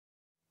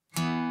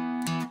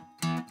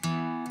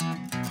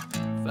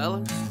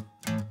fellas.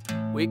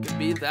 We can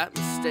be that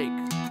mistake.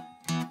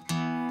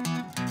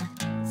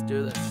 Let's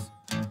do this.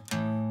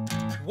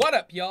 What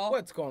up, y'all?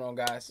 What's going on,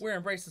 guys? We're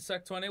Embrace the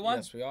Suck 21.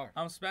 Yes, we are.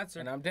 I'm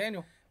Spencer. And I'm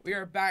Daniel. We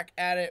are back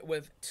at it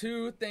with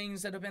two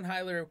things that have been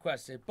highly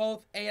requested.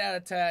 Both 8 out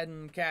of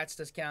 10 Catch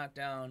This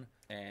Countdown.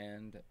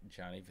 And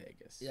Johnny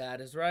Vegas. Yeah, that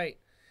is right.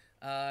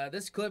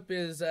 This clip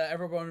is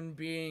everyone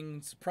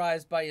being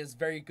surprised by his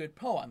very good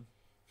poem.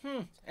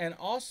 And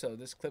also,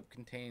 this clip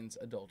contains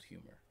adult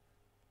humor.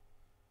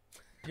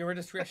 Your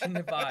discretion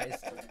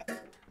advised.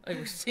 Like,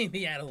 we're seeing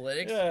the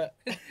analytics. Yeah.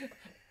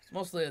 It's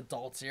mostly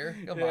adults here.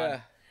 Come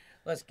on.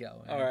 Let's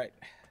go. Man. All right.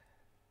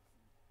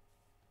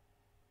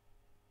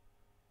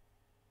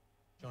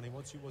 Johnny,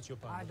 what's your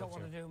poem? I don't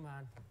want to do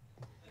mine.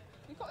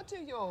 You've got to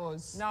do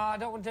yours. No, I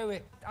don't want to do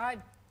it. I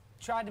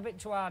tried a bit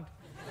too hard.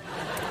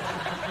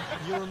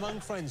 You're among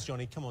friends,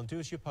 Johnny. Come on, do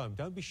us your poem.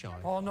 Don't be shy.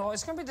 Oh, no,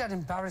 it's going to be dead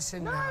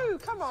embarrassing now. No,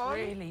 come on.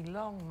 It's really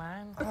long,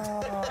 man.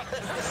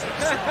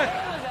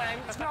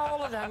 It's not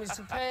all of them, it's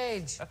a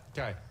page.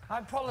 Okay. I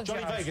apologise.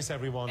 Johnny Vegas,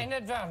 everyone. In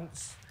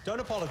advance. Don't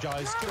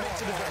apologise. Commit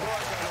to the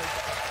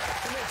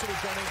Commit to it,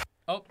 Johnny.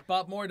 Oh,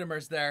 Bob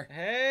Mortimer's there.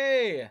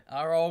 Hey.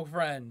 Our old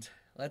friend.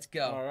 Let's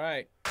go. All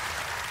right.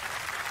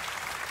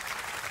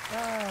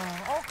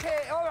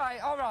 Okay,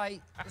 all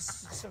right.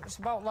 It's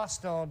about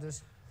last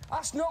orders.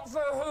 Ask not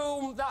for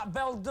whom that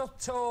bell doth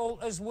toll,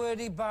 as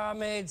wordy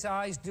barmaid's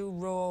eyes do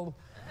roll,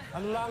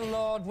 and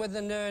landlord with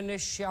an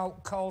earnest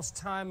shout calls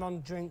time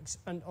on drinks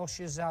and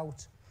ushers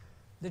out.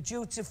 The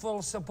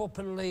dutiful sup up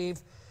and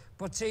leave,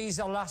 but he's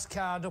a last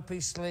card up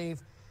his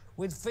sleeve.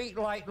 With feet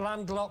like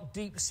landlocked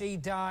deep-sea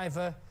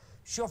diver,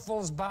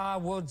 shuffles bar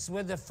woods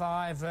with a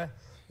fiver.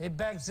 He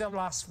begs the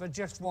last for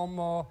just one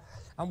more,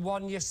 and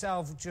one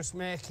yourself, just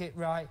make it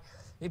right.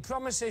 He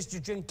promises to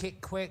drink it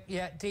quick,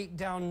 yet deep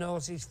down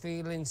knows he's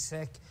feeling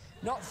sick.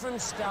 Not from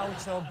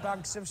stout or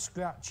bags of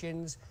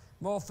scratchings,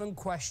 more from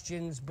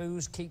questions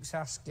booze keeps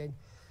asking.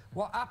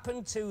 What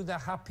happened to the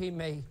happy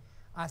me?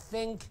 I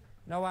think,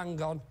 no, hang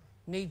on,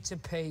 need to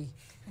pee.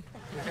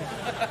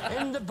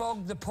 In the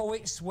bog, the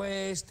poet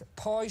sways,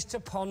 poised to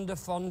ponder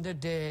fonder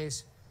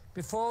days.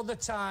 Before the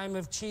time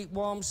of cheap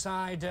warm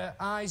cider,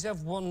 eyes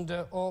of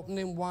wonder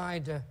opening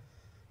wider.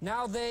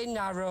 Now they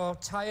narrow,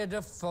 tired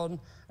of fun,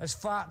 as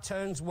fart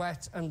turns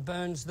wet and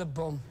burns the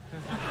bum.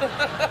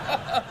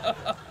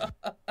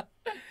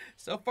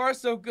 So far,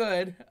 so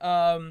good.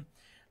 I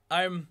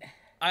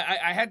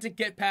had to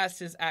get past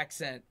his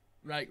accent,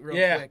 right,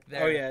 real quick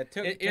there. Oh, yeah.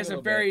 It is a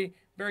very,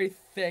 very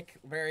thick,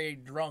 very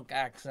drunk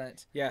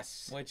accent.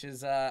 Yes. Which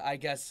is, I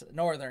guess,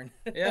 northern.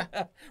 Yeah.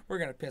 We're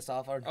going to piss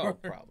off our Oh,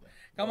 northern. probably.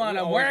 Come on,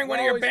 I'm wearing one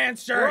of your band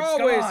shirts.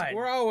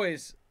 We're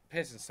always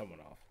pissing someone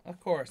off. Of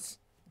course.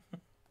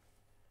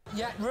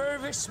 Yet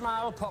Ruri's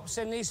smile pops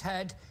in his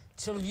head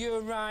till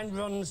urine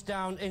runs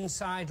down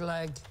inside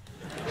leg.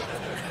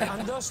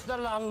 And thus the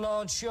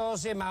landlord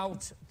shows him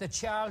out. The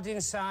child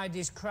inside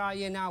is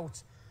crying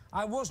out.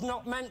 I was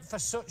not meant for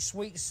such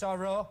sweet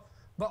sorrow,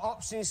 but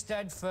opts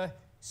instead for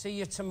see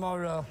you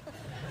tomorrow.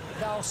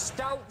 Thou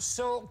stout,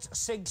 soaked,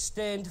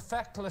 sig-stained,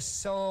 feckless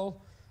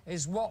soul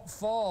is what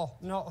for,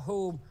 not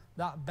whom,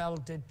 that bell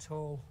did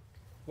toll.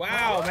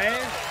 Wow, man.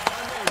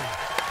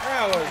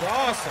 That was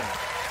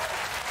awesome.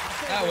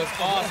 That was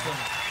awesome.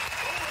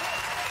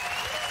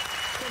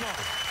 Come on.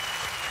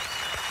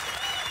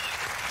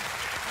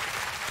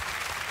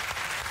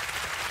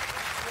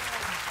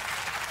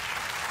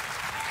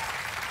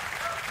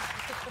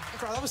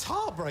 Right, that was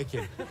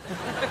heartbreaking.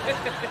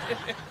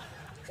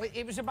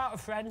 It was about a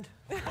friend.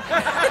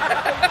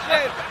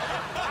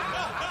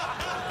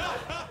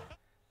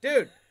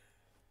 Dude,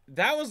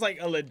 that was like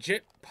a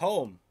legit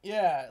poem.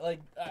 Yeah, like,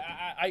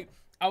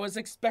 I was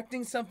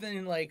expecting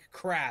something, like,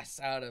 crass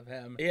out of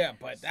him. Yeah,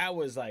 but that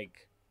was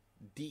like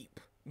deep.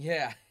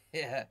 Yeah.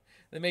 That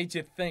made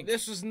you think.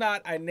 This was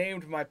not I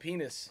named my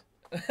penis.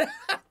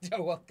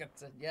 Joe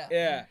Wilkinson, yeah.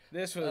 Yeah,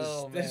 this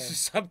was man.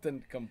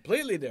 something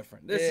completely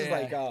different. This is Yeah.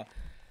 like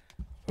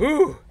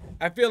whew.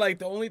 I feel like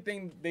the only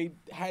thing they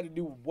had to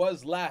do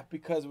was laugh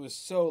because it was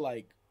so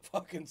like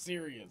fucking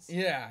serious.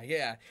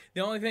 Yeah.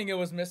 The only thing it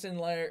was missing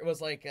was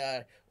like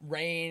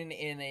rain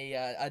in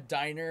a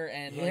diner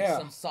and like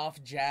some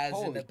soft jazz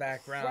in the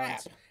background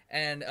crap.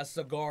 and a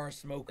cigar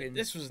smoking.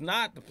 This was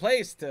not the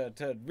place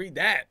to read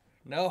that.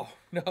 No.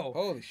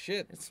 Holy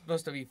shit. It's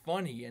supposed to be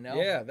funny, you know?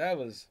 Yeah, that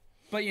was...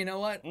 But you know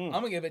what? I'm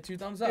going to give it 2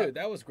 thumbs up. Dude,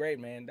 that was great,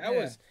 man. That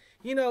was...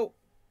 You know,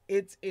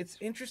 it's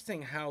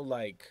interesting how,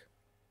 like,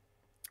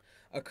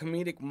 a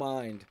comedic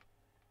mind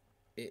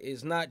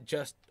is not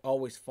just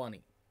always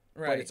funny.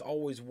 Right. But it's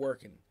always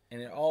working.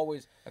 And a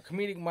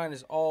comedic mind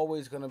is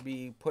always going to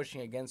be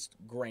pushing against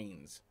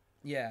grains.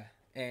 Yeah.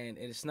 And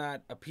it's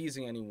not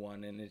appeasing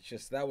anyone. And it's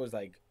just, that was,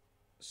 like,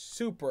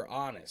 super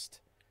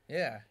honest.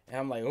 Yeah. And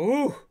I'm like,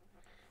 ooh.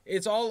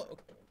 It's all...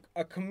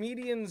 A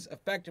comedian's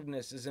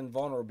effectiveness is in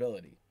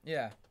vulnerability.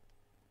 Yeah.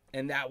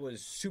 And that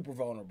was super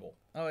vulnerable.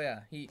 Oh,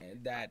 yeah.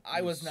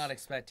 I was not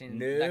expecting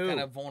that kind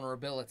of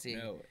vulnerability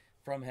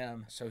from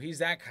him. So he's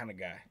that kind of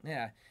guy.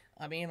 Yeah.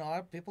 I mean, a lot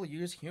of people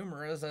use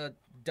humor as a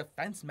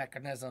defense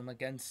mechanism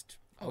against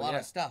a lot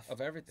of stuff.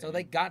 Of everything. So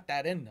they got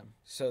that in them.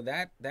 So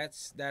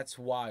that's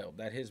wild.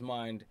 That his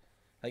mind,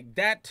 like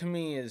that to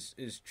me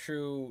is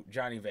true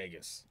Johnny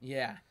Vegas.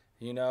 Yeah.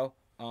 You know,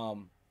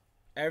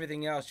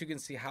 everything else you can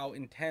see how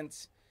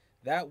intense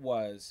that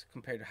was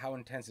compared to how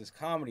intense his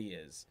comedy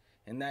is,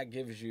 and that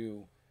gives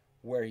you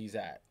where he's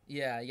at.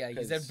 Yeah,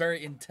 he's a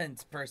very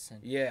intense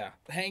person. Yeah.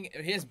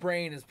 His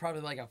brain is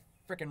probably like a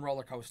freaking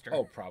roller coaster.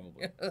 Oh,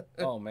 probably.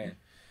 Oh man,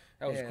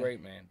 that was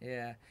great, man.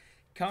 Yeah.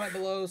 Comment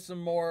below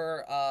some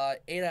more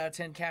 8 out of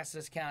 10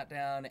 Castus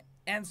countdown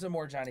and some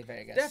more Johnny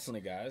Vegas.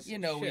 Definitely, guys. You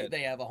know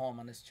they have a home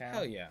on this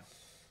channel. Hell yeah.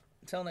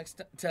 Until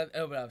next time.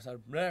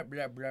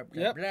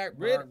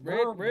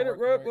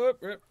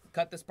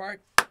 Cut this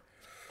part.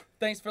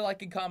 Thanks for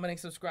liking, commenting,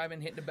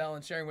 subscribing, hitting the bell,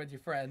 and sharing with your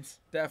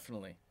friends.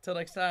 Definitely. Till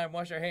next time,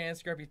 wash your hands,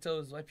 scrub your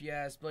toes, wipe your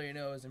ass, blow your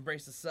nose,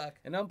 embrace the suck.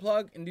 And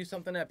unplug and do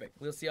something epic.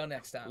 We'll see y'all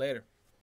next time. Later.